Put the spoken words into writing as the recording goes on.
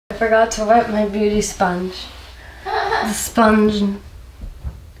forgot to wet my beauty sponge. The sponge.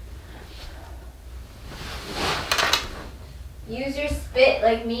 Use your spit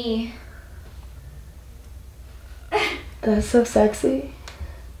like me. That's so sexy.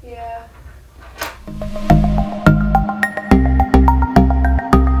 Yeah.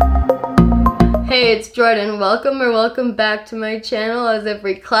 Hey, it's Jordan. Welcome back to my channel. As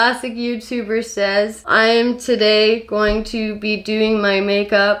every classic YouTuber says, I am today going to be doing my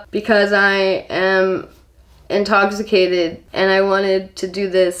makeup because I am intoxicated and I wanted to do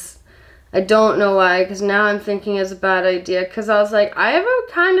this. I don't know why, because now I'm thinking it's a bad idea, because I was like, I have a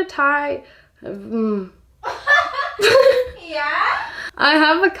kind of Yeah? I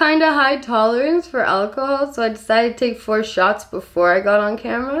have a kind of high tolerance for alcohol, so I decided to take 4 shots before I got on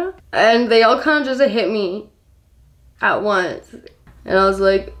camera. And they all kind of just hit me at once. And I was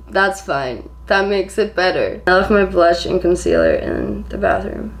like, that's fine. That makes it better. I left my blush and concealer in the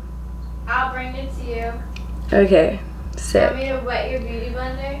bathroom. I'll bring it to you. Okay, sick. Want me to wet your beauty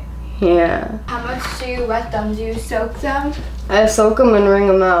blender? Yeah. How much do you wet them? Do you soak them? I soak them and wring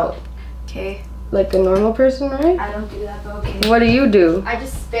them out. Okay. Like a normal person, right? I don't do that, but okay. What do you do? I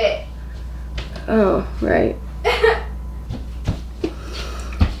just spit. Oh, right.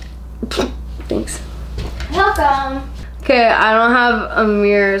 Thanks. Welcome. Okay, I don't have a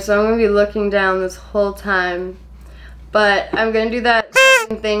mirror, so I'm gonna be looking down this whole time. But I'm gonna do that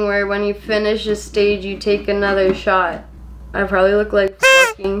thing where when you finish a stage, you take another shot. I probably look like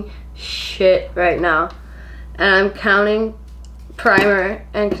fucking shit right now. And I'm counting primer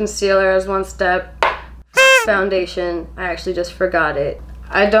and concealer as one step. Foundation, I actually just forgot it.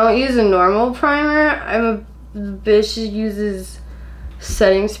 I don't use a normal primer. I'm a bitch that uses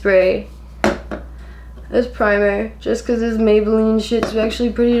setting spray as primer just because this Maybelline shit's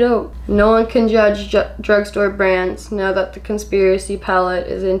actually pretty dope. No one can judge drugstore brands now that the conspiracy palette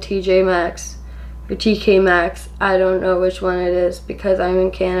is in TJ Maxx or TK Maxx. I don't know which one it is because I'm in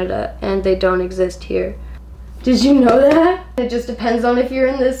Canada and they don't exist here. Did you know that? It just depends on if you're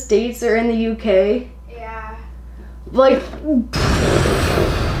in the States or in the UK. Yeah. Like,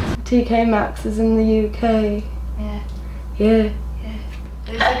 TK Maxx is in the UK. Yeah. Yeah.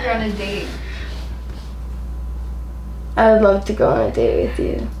 Looks like you're on a date. I would love to go on a date with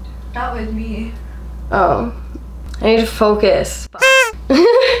you. Not with me. Oh, I need to focus.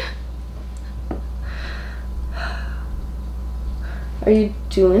 Are you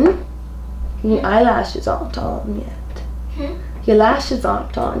doing? Your eyelashes aren't on yet. Your lashes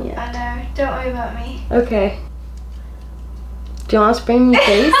aren't on yet. I know. Don't worry about me. Okay. Do you want to spray me your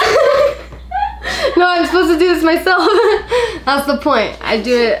face? No, I'm supposed to do this myself. That's the point. I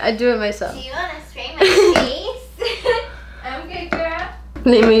do it myself. Do you want to spray my face? I'm good, girl.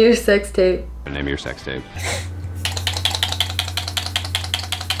 Name me your sex tape. Name your sex tape.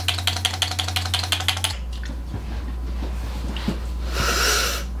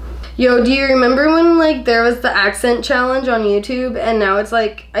 Yo, do you remember when like there was the accent challenge on YouTube and now it's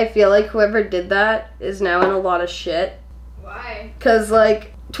like, I feel like whoever did that is now in a lot of shit. Why? Cause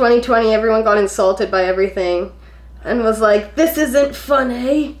like 2020 everyone got insulted by everything and was like, this isn't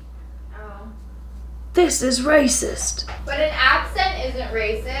funny. Oh. This is racist. But an accent isn't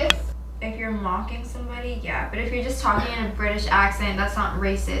racist. If you're mocking somebody, yeah. But if you're just talking in a British accent, that's not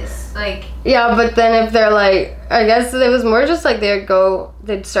racist. Like, Yeah, but then if they're like, I guess it was more just like they'd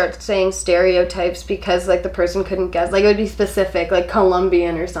start saying stereotypes because like the person couldn't guess. Like it would be specific, like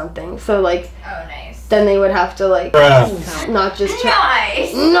Colombian or something. So like, oh, nice. then they would have to like, not just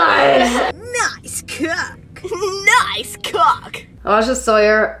Nice. Nice! Nice cock. Nice cock. I watched the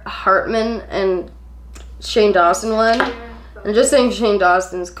Sawyer Hartman and Shane Dawson one. I'm just saying Shane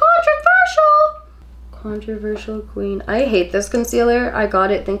Dawson's controversial queen. I hate this concealer. I got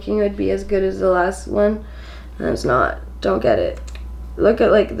it thinking it would be as good as the last one, and it's not. Don't get it. Look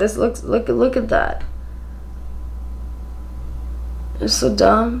at like this. Look at that. It's so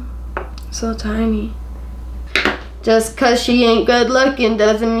dumb, so tiny. Just cause she ain't good looking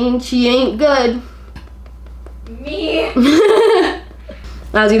doesn't mean she ain't good. Me.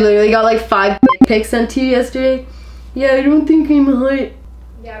 As you literally got like 5 pics sent to you yesterday. Yeah, I don't think I'm hot.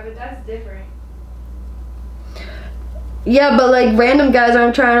 Yeah, but that's different. Yeah, but like random guys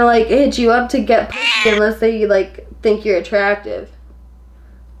aren't trying to like hit you up to get pussy unless they like think you're attractive.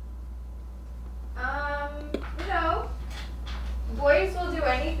 No. Boys will do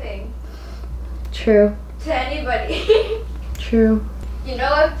anything. True. To anybody. True. You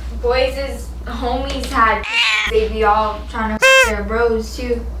know, if boys' homies had, they'd be all trying to their bros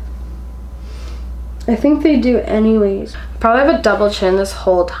too. I think they do anyways. Probably have a double chin this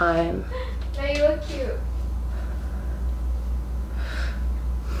whole time. No, you look cute.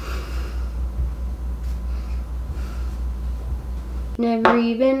 never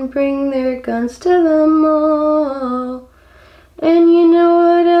even bring their guns to the mall. And you know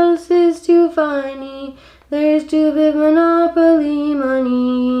what else is too funny? There's stupid monopoly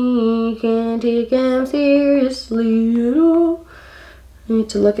money. Can't take them seriously at all. I need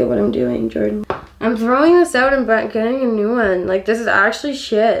to look at what I'm doing, Jordan. I'm throwing this out and getting a new one. Like, this is actually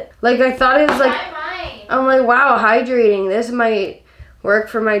shit. Like, I thought it was like, I'm like, wow, hydrating. This might work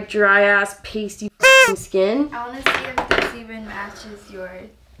for my dry ass pasty skin. I want to see if this even matches yours.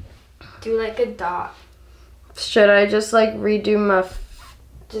 Do like a dot. Should I just like redo my...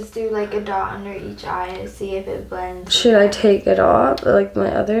 Just do like a dot under each eye to see if it blends. Should I take it off? Like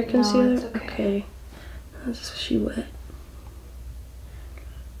my other concealer? No, it's okay. Is she wet?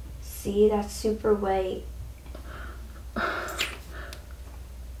 See, that's super white.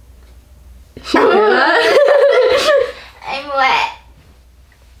 I'm wet.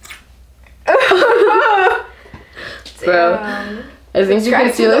 Bro, I think your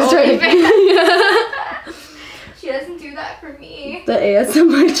concealer's trying to... She doesn't do that for me. The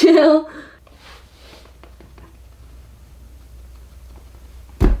ASMR channel.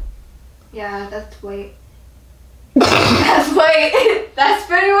 Yeah, that's white. That's white. That's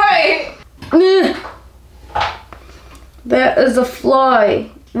pretty white. That is a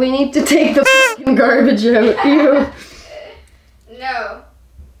fly. We need to take the fucking garbage out. Ew. No.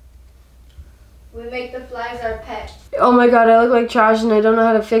 We make the flies our pet. Oh my god, I look like trash and I don't know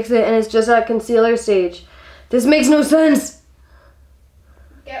how to fix it, and it's just at concealer stage. This makes no sense.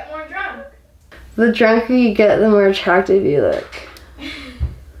 Get more drunk. The drunker you get, the more attractive you look.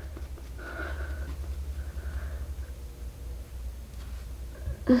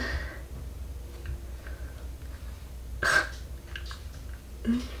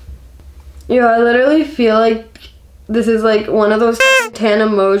 Yo, I literally feel like this is like one of those Tana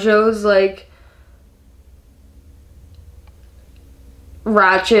Mojo's like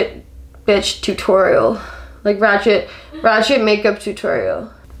ratchet bitch tutorial. Like ratchet makeup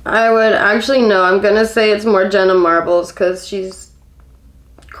tutorial. I would actually no, I'm gonna say it's more Jenna Marbles because she's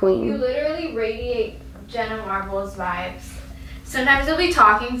queen. You literally radiate Jenna Marbles vibes. Sometimes you'll be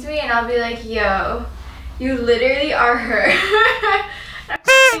talking to me and I'll be like, yo, you literally are her.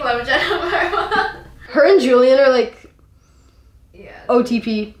 I love Jenna Marbles. Her and Julian are like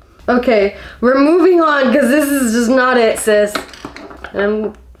OTP. Okay, we're moving on because this is just not it, sis.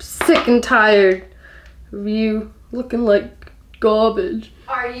 I'm sick and tired of you looking like garbage.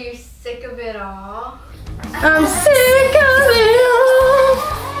 Are you sick of it all? I'm sick of it all.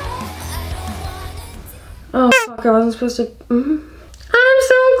 Oh fuck, I wasn't supposed to. I'm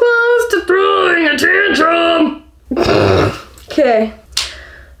so close to throwing a tantrum. Okay,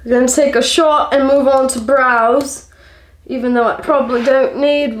 we're gonna take a shot and move on to brows. Even though I probably don't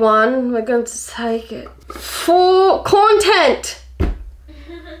need one, we're going to take it for content.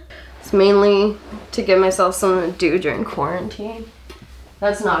 It's mainly to give myself something to do during quarantine.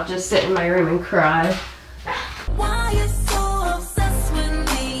 That's not just sit in my room and cry. Why you so obsessed with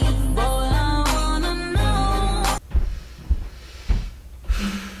me? Boy, I wanna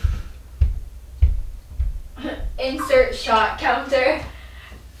know. Insert shot counter.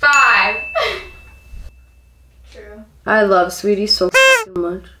 5. True. I love Sweetie so fucking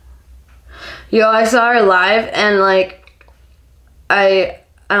much. Yo, I saw her live and like I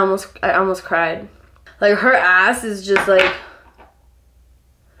almost cried. Like her ass is just like,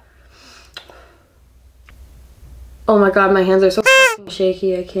 oh my god, my hands are so fucking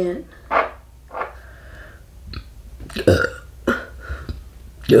shaky, I can't.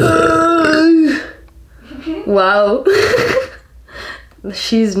 Wow.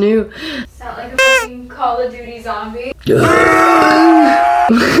 She's new. Sound like a fucking Call of Duty zombie. I'm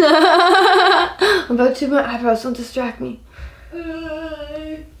about to do my eyebrows, don't distract me.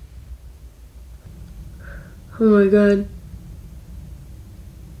 Oh my god.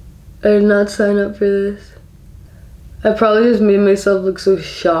 I did not sign up for this. I probably just made myself look so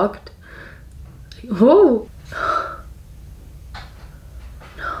shocked. Like, whoa.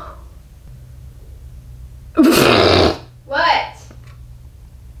 No. What?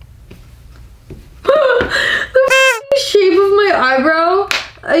 The shape of my eyebrow?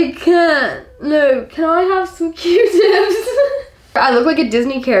 I can't. No, can I have some Q-tips? I look like a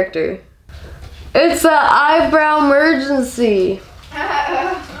Disney character. It's an eyebrow emergency.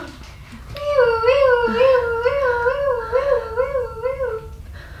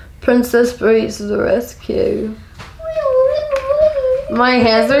 PrincessBri to the rescue. My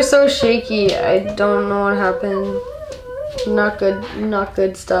hands are so shaky. I don't know what happened. Not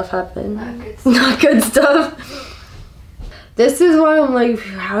good stuff happened. Not good stuff. This is why I'm like,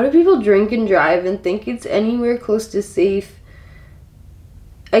 how do people drink and drive and think it's anywhere close to safe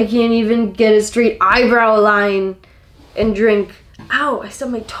I can't even get a straight eyebrow line and drink. Ow, I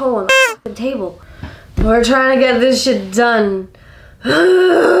stubbed my toe on the fucking table. We're trying to get this shit done.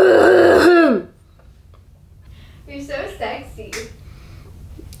 You're so sexy.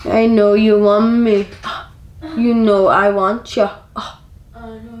 I know you want me. You know I want ya. I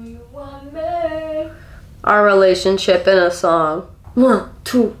know you want me. Our relationship in a song. 1,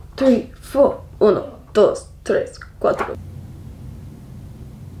 2, 3, 4. 1, 2, 3, 4.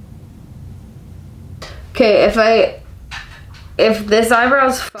 Okay, if this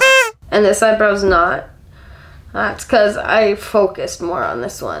eyebrow's and this eyebrow's not, that's because I focused more on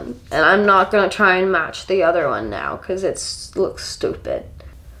this one. And I'm not going to try and match the other one now because it looks stupid.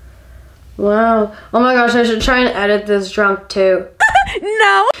 Wow. Oh my gosh, I should try and edit this drunk too.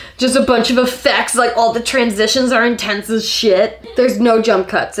 No. Just a bunch of effects, like all the transitions are intense as shit. There's no jump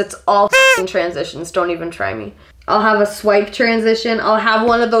cuts. It's all f***ing transitions. Don't even try me. I'll have a swipe transition. I'll have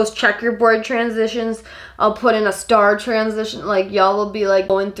one of those checkerboard transitions. I'll put in a star transition. Like, y'all will be like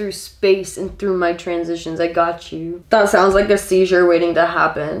going through space and through my transitions. I got you. That sounds like a seizure waiting to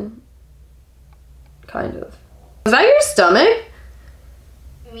happen. Kind of. Is that your stomach?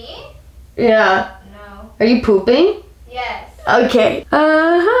 Me? Yeah. No. Are you pooping? Yes. Okay.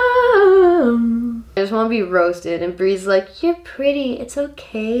 I just want to be roasted. And Bree's like, you're pretty. It's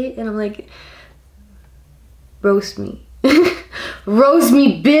okay. And I'm like, roast me. Roast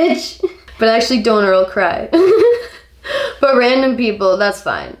me, bitch. But actually don't or I'll cry. But random people, that's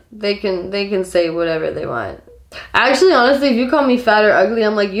fine. They can say whatever they want. Actually, honestly, if you call me fat or ugly,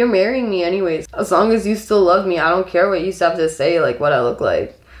 I'm like, you're marrying me anyways. As long as you still love me, I don't care what you have to say, like what I look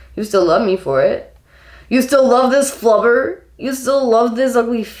like. You still love me for it. You still love this flubber. You still love this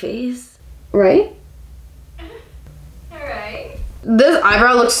ugly face. Right? Alright. This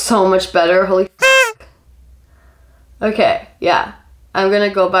eyebrow looks so much better. Holy f***. Okay, yeah. I'm gonna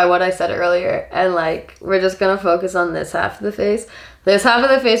go by what I said earlier. And like, we're just gonna focus on this half of the face. This half of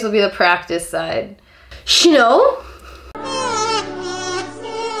the face will be the practice side. You know?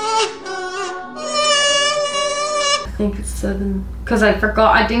 I think it's 7. Because I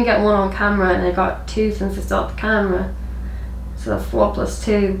forgot, I didn't get one on camera and I got 2 since I stopped the camera. So 4 plus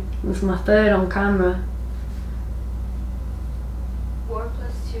 2 is my 3rd on camera. 4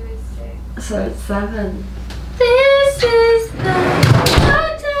 plus 2 is 6. So it's 7. This is the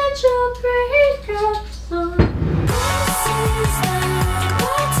potential breakup song. This is the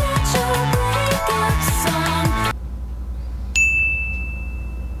potential breakup song.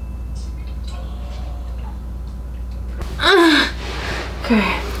 Okay.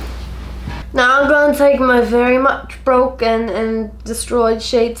 Now I'm going to take my very much broken and destroyed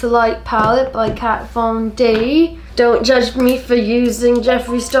Shades of Light palette by Kat Von D. Don't judge me for using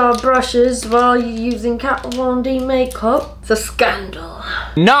Jeffree Star brushes while you're using Kat Von D makeup. It's a scandal.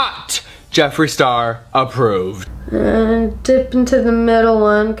 Not Jeffree Star approved. And dip into the middle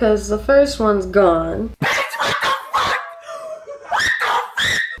one because the first one's gone.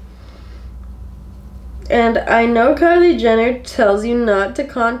 And I know Kylie Jenner tells you not to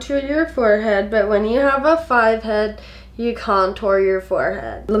contour your forehead, but when you have a 5 head, you contour your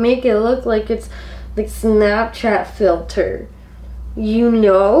forehead. Make it look like it's like Snapchat filter. You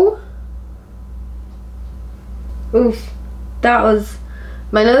know? Oof. That was...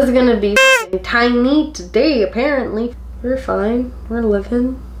 My nose is gonna be tiny today, apparently. We're fine. We're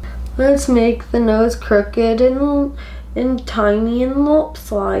living. Let's make the nose crooked and tiny and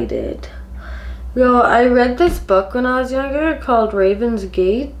lopsided. Yo, I read this book when I was younger called Raven's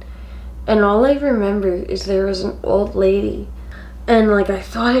Gate, and all I remember is there was an old lady, and like I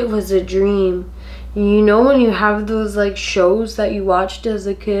thought it was a dream. You know when you have those like shows that you watched as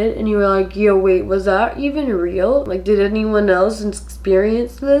a kid and you were like, yo, wait, was that even real? Like, did anyone else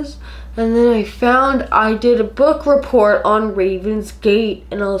experience this? And then I found I did a book report on Raven's Gate,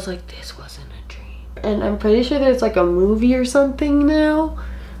 and I was like, this wasn't a dream. And I'm pretty sure there's like a movie or something now.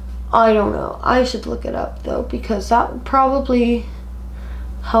 I don't know. I should look it up though, because that would probably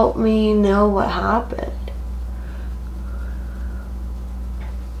help me know what happened.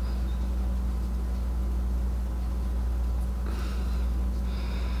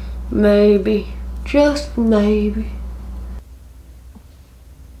 Maybe. Just maybe.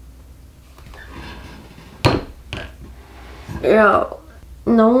 Yo,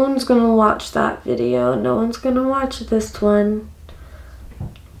 no one's gonna watch that video. No one's gonna watch this one.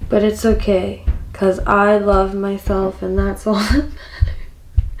 But it's okay, because I love myself and that's all that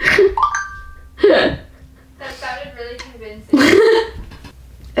matters. That sounded really convincing.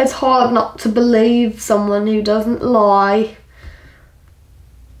 It's hard not to believe someone who doesn't lie.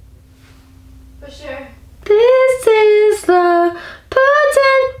 For sure. This is the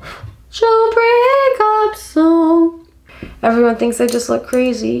potential everyone thinks I just look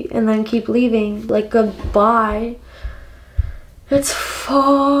crazy and then keep leaving. Like, goodbye. It's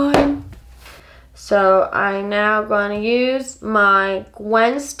fine. So I'm now going to use my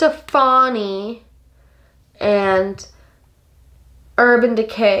Gwen Stefani and Urban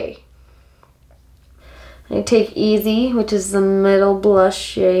Decay. I take Easy, which is the middle blush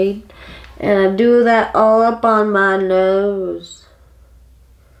shade, and I do that all up on my nose.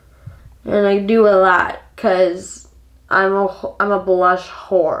 And I do a lot because I'm a blush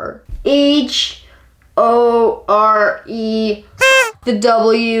whore. H-O-R-E, the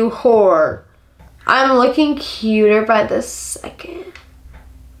W, whore. I'm looking cuter by the second.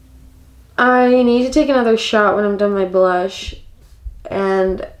 I need to take another shot when I'm done my blush,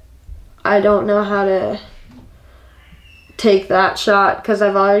 and I don't know how to take that shot because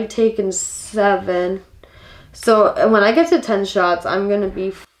I've already taken 7. So when I get to 10 shots, I'm gonna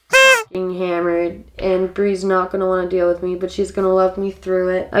be fucking hammered, and Bri's not gonna want to deal with me, but she's gonna love me through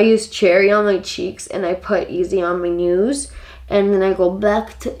it. I use Cherry on my cheeks, and I put Easy on my nose, and then I go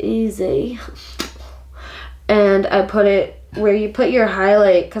back to Easy, and I put it where you put your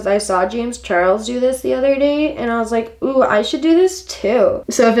highlight, because I saw James Charles do this the other day, and I was like, ooh, I should do this too.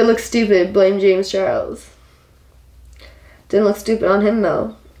 So if it looks stupid, blame James Charles. Didn't look stupid on him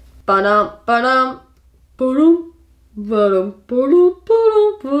though. Ba-dum, ba-dum, ba-dum, ba-dum, ba-dum,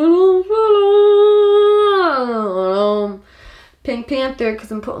 ba-dum, ba-dum, ba-dum. Pink Panther,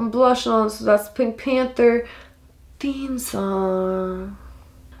 because I'm putting blush on, so that's Pink Panther theme song.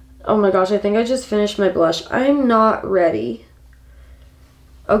 Oh my gosh, I think I just finished my blush. I'm not ready.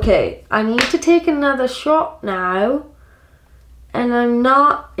 Okay, I need to take another shot now, and I'm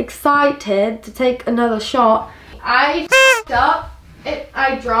not excited to take another shot. I f***ed up.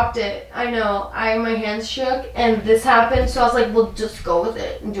 I dropped it. I know. My hands shook, and this happened, so I was like, well, just go with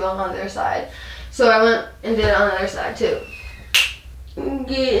it and do it on the other side. So I went and did it on the other side too.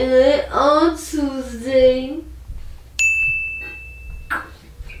 Getting it on Tuesday.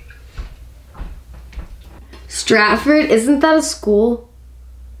 Stratford, isn't that a school?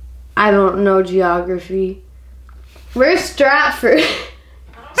 I don't know geography. Where's Stratford?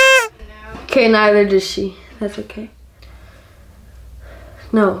 Okay, neither does she. That's okay.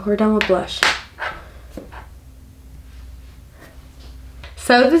 No, we're done with blush.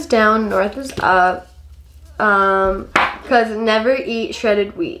 South is down, north is up. Because never eat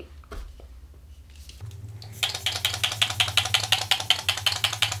shredded wheat.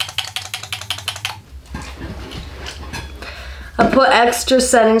 I put extra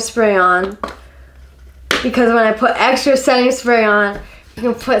setting spray on because when I put extra setting spray on, you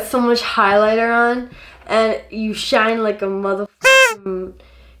can put so much highlighter on and you shine like a motherfucking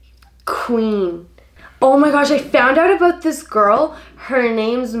queen. Oh my gosh, I found out about this girl. Her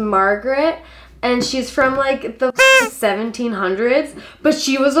name's Marguerite, and she's from like the 1700s, but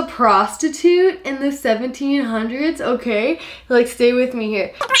she was a prostitute in the 1700s, okay? Like, stay with me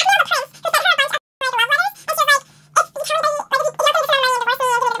here.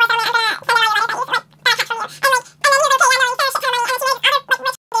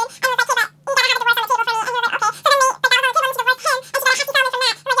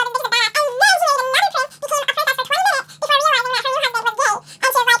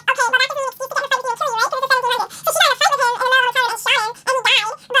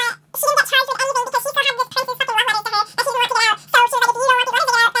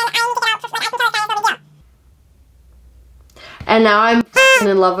 And now I'm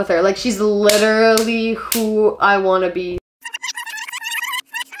in love with her. Like, she's literally who I want to be.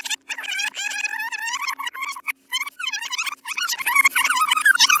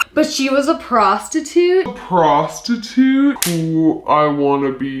 But she was a prostitute. A prostitute who I want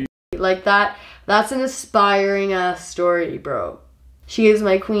to be. Like that. That's an inspiring ass story, bro. She is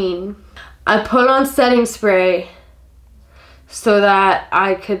my queen. I put on setting spray so that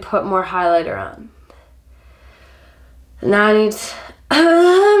I could put more highlighter on. Now I need to,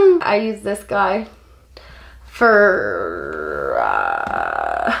 I use this guy for,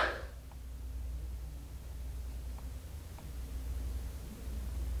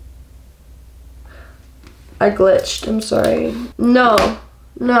 I glitched, I'm sorry. No,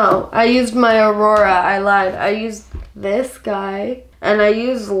 I used my Aurora, I lied. I used this guy, and I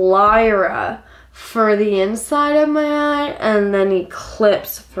used Lyra for the inside of my eye, and then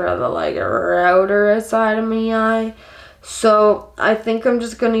Eclipse for the like outer side of my eye. So I think I'm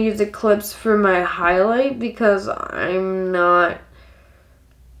just gonna use Eclipse for my highlight because I'm not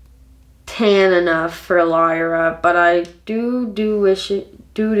tan enough for Lyra, but I do wish it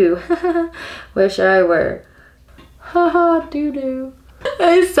wish I were. Haha,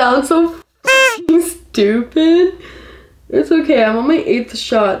 I sound so fucking stupid. It's okay, I'm on my 8th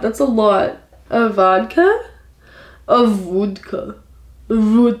shot. That's a lot. A vodka? A vodka. A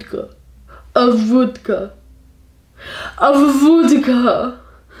vodka. A vodka. A vodka.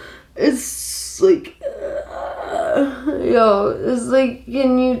 It's like, yo, it's like,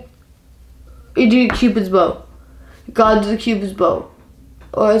 can you do Cupid's bow? God do the Cupid's bow.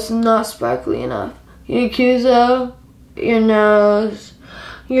 Or it's not sparkly enough. Your Cuso, your nose,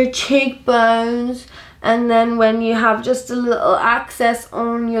 your cheekbones, and then when you have just a little access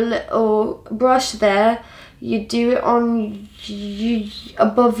on your little brush there, you do it on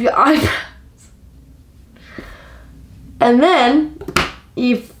above your eyebrows. And then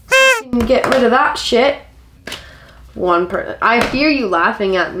you fucking get rid of that shit. I hear you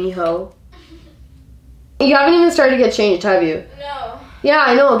laughing at me, ho. You haven't even started to get changed, have you? No. Yeah,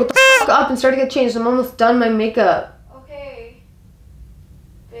 I know. Get the fuck up and start to get changed. I'm almost done my makeup. Okay.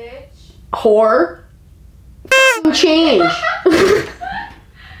 Bitch. Whore. Change.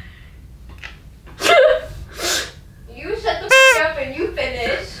 You shut the fuck up and you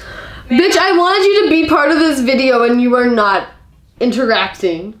finish. Bitch, I wanted you to be part of this video and you are not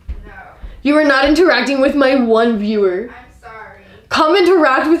interacting. No. You are not interacting with my one viewer. I'm sorry. Come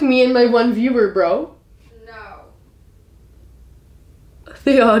interact with me and my one viewer, bro. No.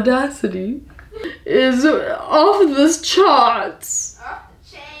 The audacity is off the charts. Off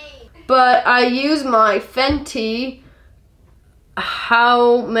the chain. But I use my Fenty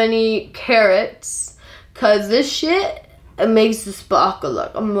How Many Carrots, cause this shit, it makes the sparkle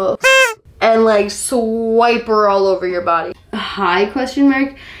look a mo and like swipe her all over your body. Hi, question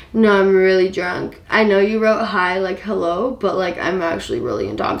mark? No, I'm really drunk. I know you wrote hi like hello, but like I'm actually really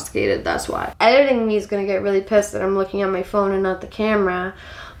intoxicated, that's why. Editing me is gonna get really pissed that I'm looking at my phone and not the camera.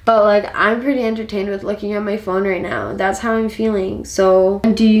 But like I'm pretty entertained with looking at my phone right now. That's how I'm feeling. So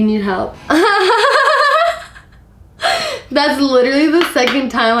do you need help? That's literally the second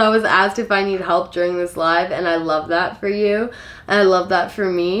time I was asked if I need help during this live, and I love that for you, and I love that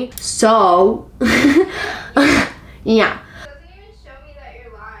for me. So, yeah. It doesn't even show me that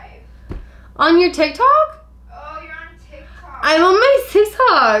you're live. On your TikTok? Oh, you're on TikTok. I'm on my TikTok.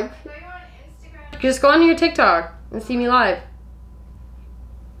 I thought you were on Instagram. Just go on your TikTok and see me live.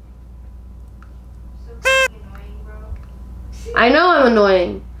 So fucking annoying, bro. I know I'm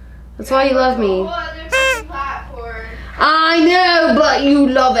annoying. That's why you love A whole me. other fucking platform. I know, but you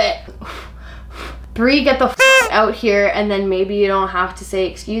love it. Bri, get the f out here, and then maybe you don't have to say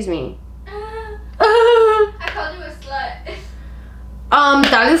excuse me. I called you a slut.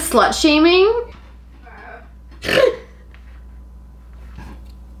 That is slut shaming.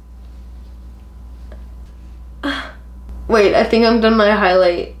 Wow. Wait, I think I'm done my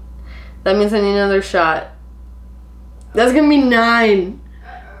highlight. That means I need another shot. That's gonna be 9.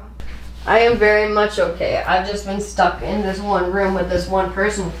 I am very much okay. I've just been stuck in this one room with this one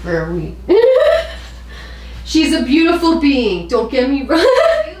person for a week. She's a beautiful being. Don't get me wrong.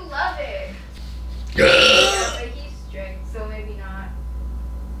 You love it. Yeah, but he's strict, so maybe not.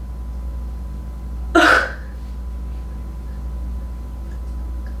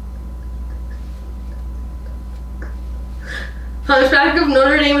 Hunchback of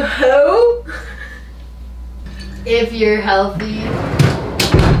Notre Dame ho? If you're healthy,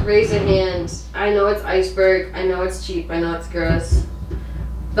 raise a hand. I know it's iceberg, I know it's cheap, I know it's gross.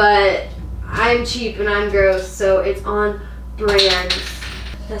 But I'm cheap and I'm gross, so it's on brand.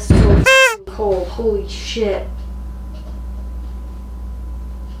 That's so f***ing cold, holy shit.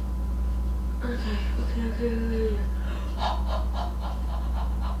 Okay.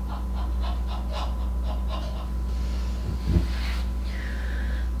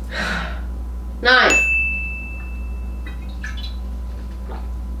 9.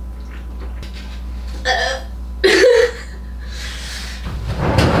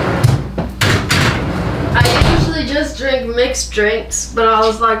 I usually just drink mixed drinks, but I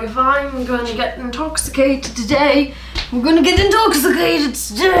was like, if I'm gonna get intoxicated today, I'm gonna get intoxicated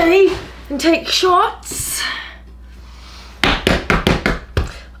today and take shots.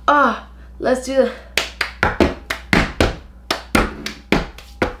 Let's do the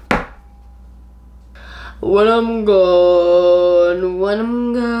when I'm gone,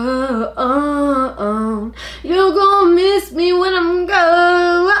 you're gonna miss me when I'm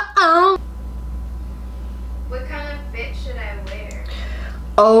gone. What kind of fit should I wear?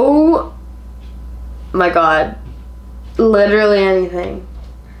 Oh my god. Literally anything.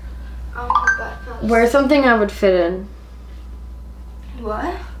 Wear something I would fit in.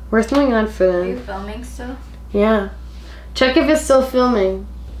 What? Wear something I'd fit Are you in. filming still? Yeah. Check if it's still filming.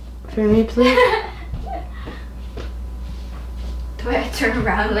 For me, please. Do I turn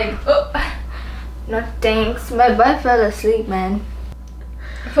around like, oh? No thanks. My butt fell asleep, man.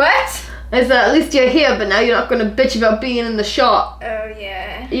 What? I said, at least you're here, but now you're not gonna bitch about being in the shot. Oh,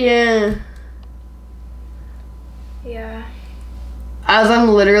 yeah. Yeah. Yeah. As I'm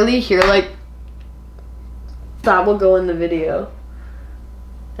literally here, like, that will go in the video.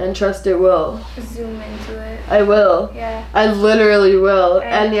 And trust it will. Zoom into it. I will. Yeah. I literally will.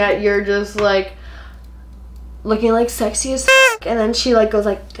 And- And yet you're just like looking like sexy as fuck. And then she like goes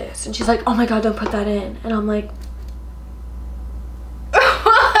like this. And she's like, oh my god, don't put that in. And I'm like,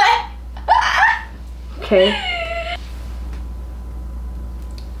 okay.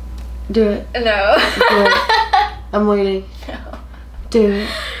 Do it. No. Do it. I'm waiting. No. Do it.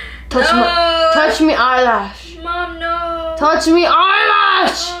 Touch me eyelash. Mom, no. Touch me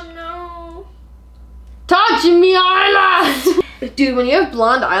eyelash. Mom, no. Touch me eyelash. Dude, when you have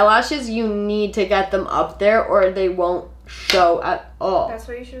blonde eyelashes, you need to get them up there or they won't show at all. That's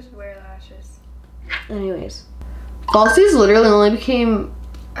why you should just wear lashes. Anyways. Falsies literally only became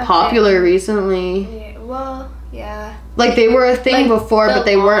popular recently. Yeah, well, yeah. Like they were a thing before, but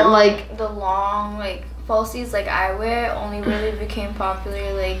they weren't like... The long, like, falsies like I wear only really became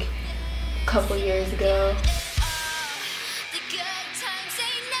popular like a couple years ago.